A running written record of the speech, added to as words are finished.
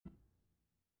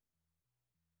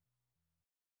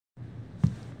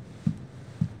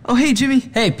Oh, hey, Jimmy.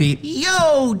 Hey, Pete.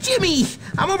 Yo, Jimmy,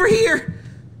 I'm over here.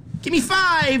 Give me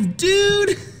 5,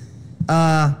 dude.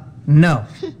 No.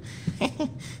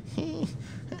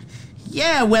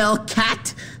 Yeah, well,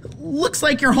 cat. Looks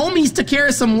like your homies took care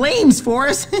of some lames for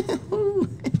us.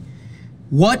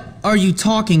 What are you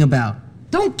talking about?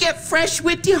 Don't get fresh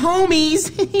with your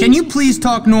homies. Can you please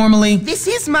talk normally? This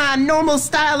is my normal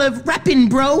style of rapping,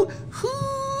 bro.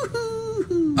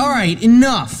 Alright,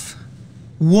 enough.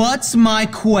 What's my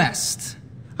quest?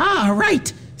 Ah,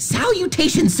 right.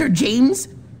 Salutations, Sir James.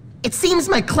 It seems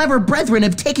my clever brethren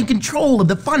have taken control of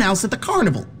the funhouse at the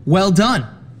carnival. Well done.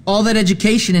 All that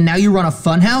education and now you run a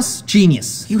funhouse?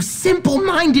 Genius. You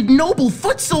simple-minded noble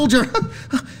foot soldier.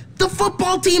 The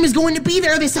football team is going to be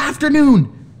there this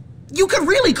afternoon. You could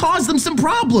really cause them some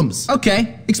problems.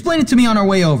 Okay, explain it to me on our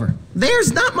way over.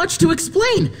 There's not much to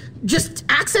explain. Just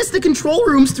access the control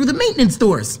rooms through the maintenance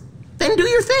doors. Then do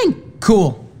your thing.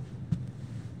 Cool.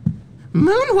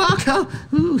 Moonwalk, oh,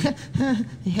 ooh,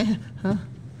 yeah,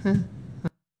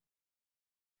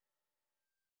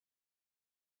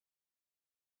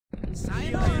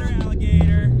 Sayonara,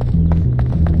 alligator.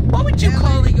 What would you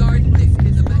call the yard lift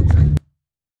in the metro?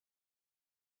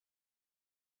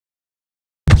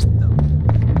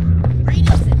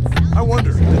 I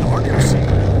wonder, did Arkham see?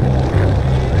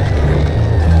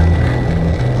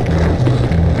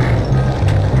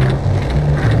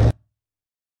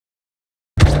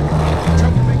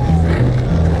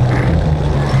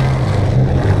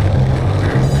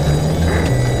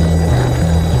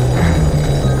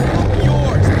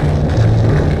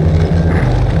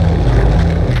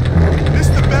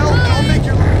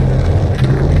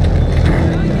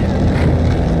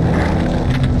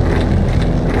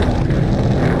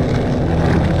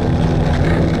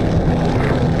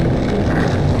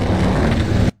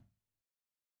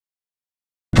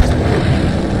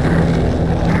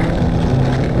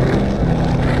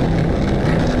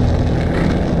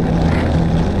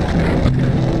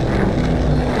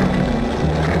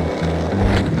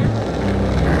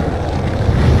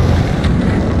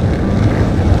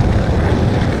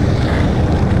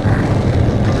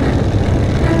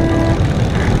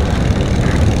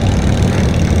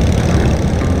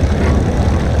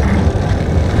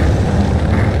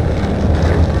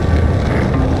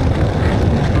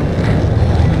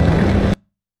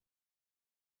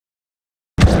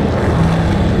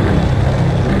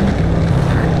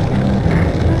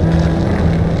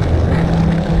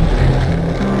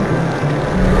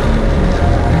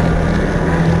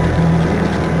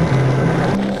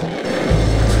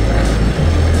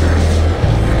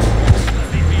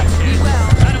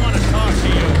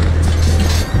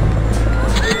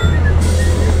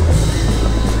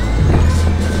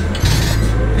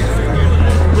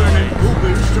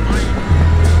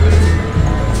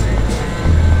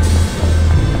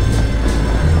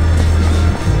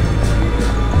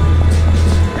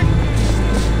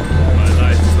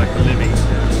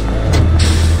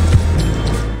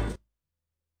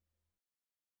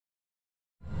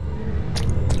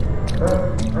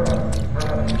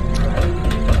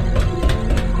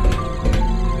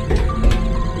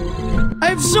 I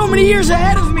have so many years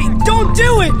ahead of me. Don't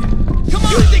do it. Come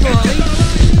on, you're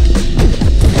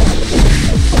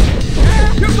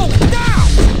going down.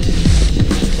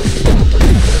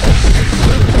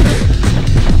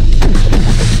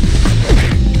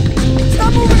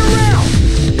 Stop moving around.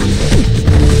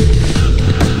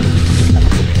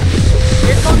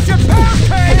 Here comes your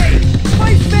barricade.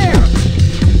 Right there.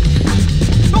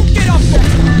 Don't get up there.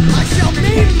 I shall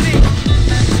name thee.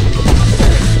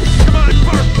 Come on,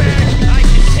 Bartbag. I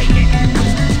can take it.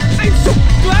 I'm so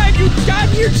glad you got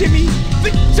here, Jimmy.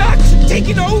 The duck's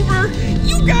taking over.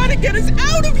 You gotta get us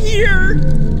out of here.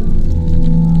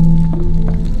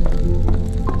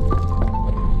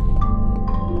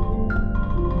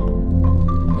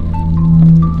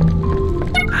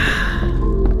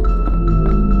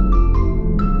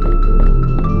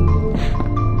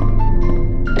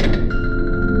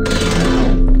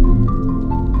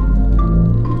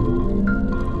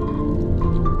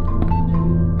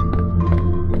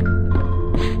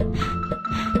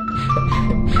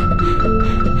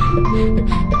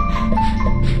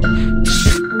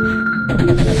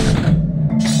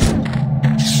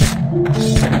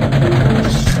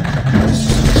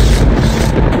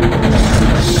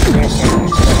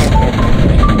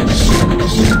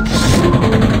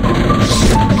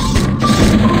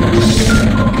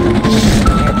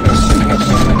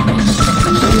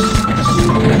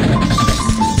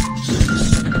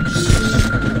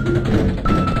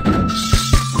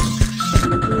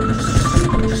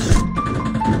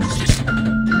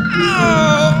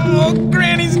 Oh,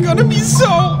 Granny's gonna be so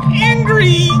angry.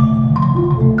 angry!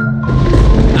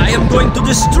 I am going to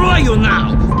destroy you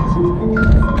now!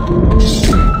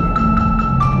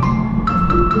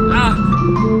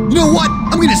 You know what?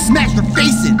 I'm gonna smash your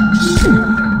face in!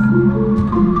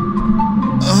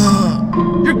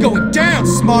 You're going down,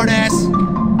 smartass!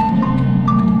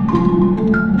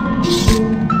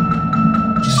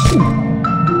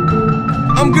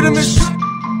 I'm gonna miss...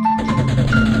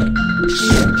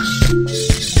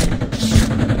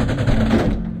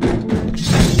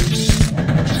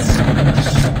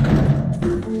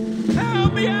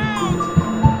 Help me out!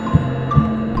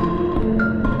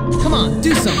 Come on,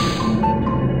 do something.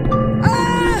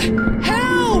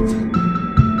 Help!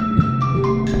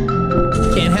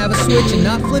 Can't have a switch and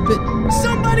not flip it.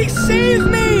 Somebody save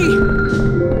me!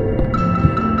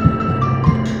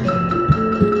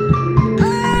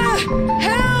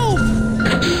 Help!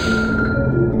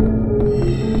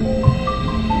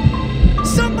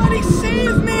 Somebody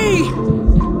save me!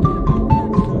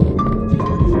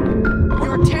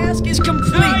 Your task is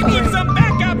complete. I need some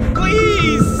backup,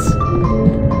 please!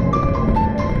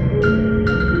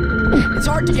 It's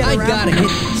hard to get I around. gotta hit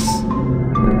this.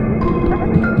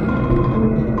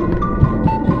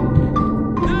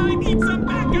 I need some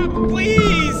backup,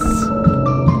 please!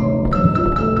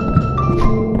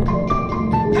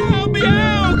 Help me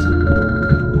out!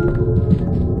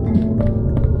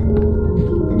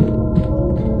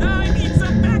 I need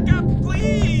some backup,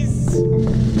 please!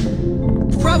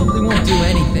 Probably won't do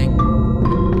anything.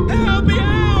 Help me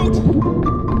out!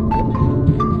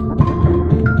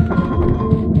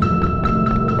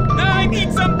 I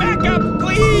need some backup,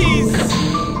 please!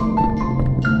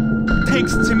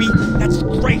 Thanks, Timmy. That's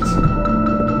great.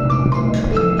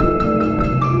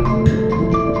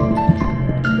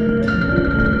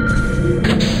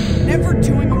 Never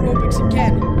doing aerobics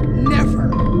again. Never.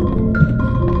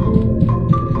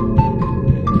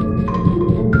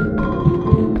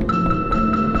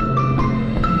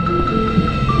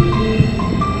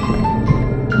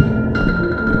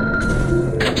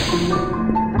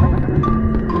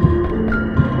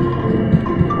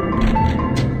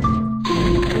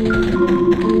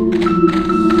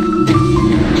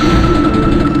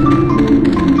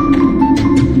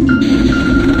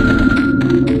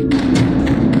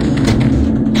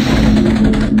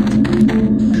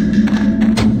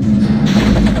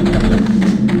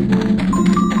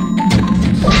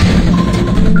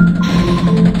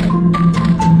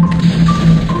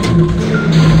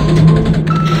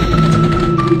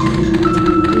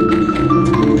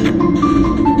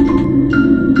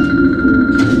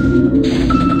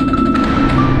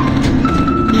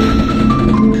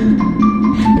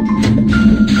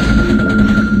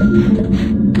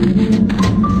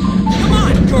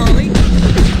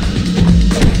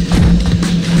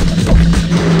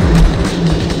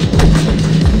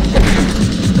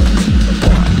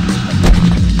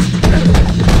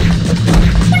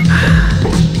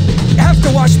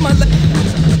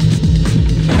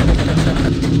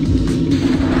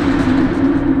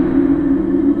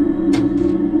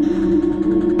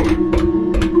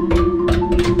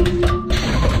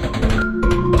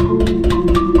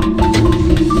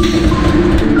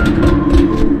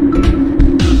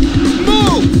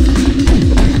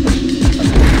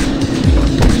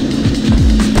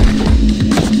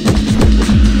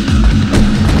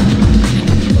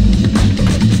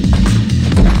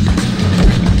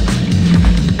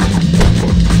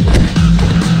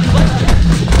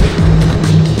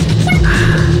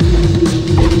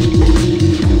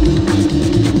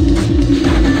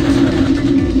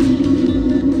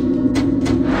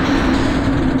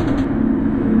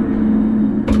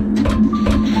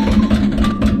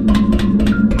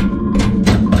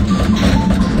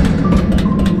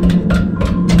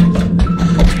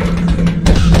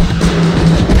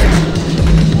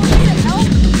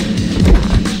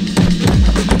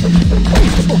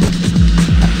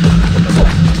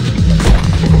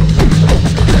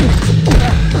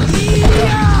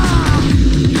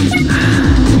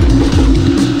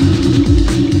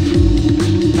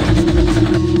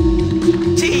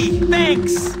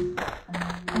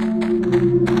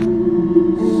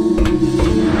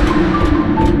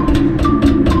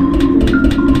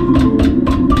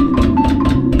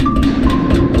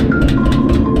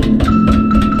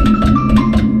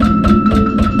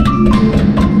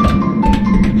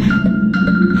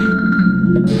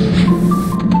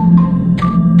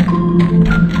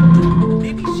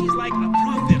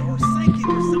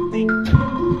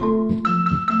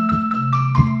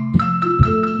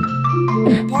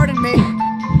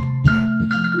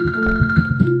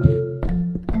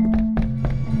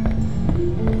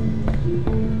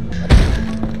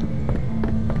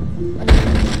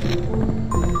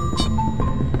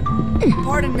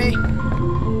 Pardon me.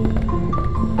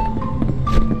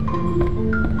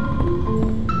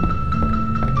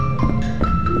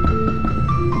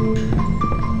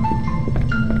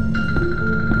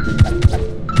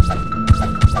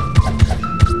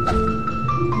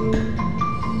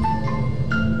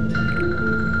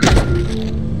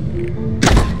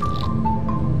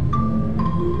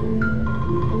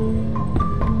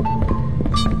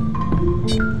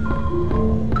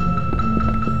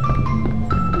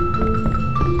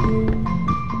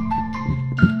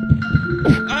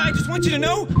 I just want you to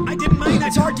know, I didn't mind that.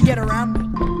 It's hard to get around.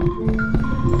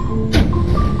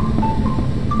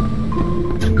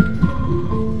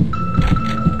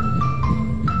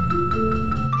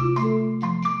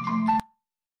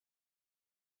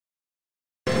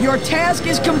 Your task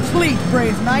is complete,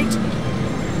 brave knight.